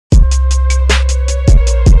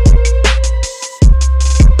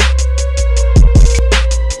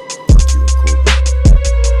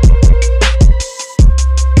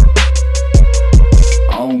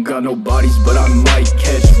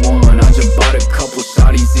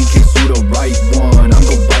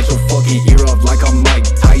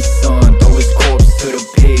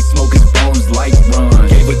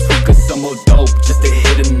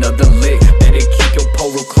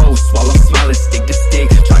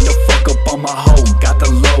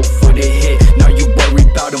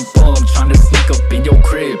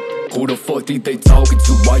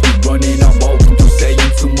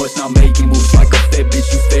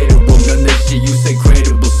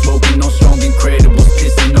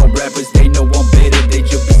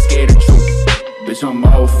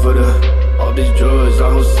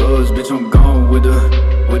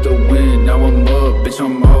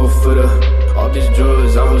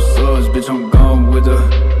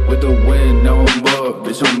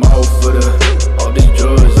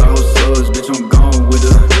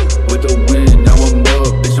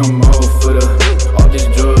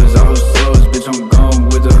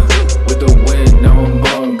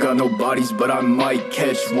bodies, but I might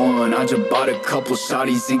catch one. I just bought a couple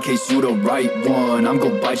shotties in case you the right one. I'm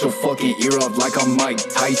gon' bite your fucking ear off like I'm Mike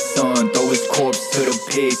Tyson. Throw his corpse to the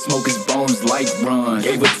pig, smoke his bones like run.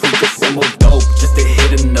 Gave a tweaker some more dope just to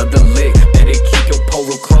hit another lick. Better keep your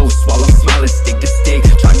polo close while I'm smiling stick to stick.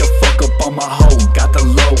 Trying to fuck up on my hoe, got the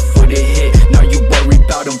low for the hit. Now you worry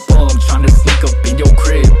about them bums trying to sneak up in your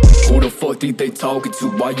crib. Who the fuck think they talking to?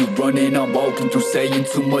 While you running, I'm walking through, saying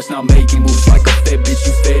too much, not making moves like a fat bitch.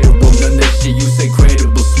 You federal, none of that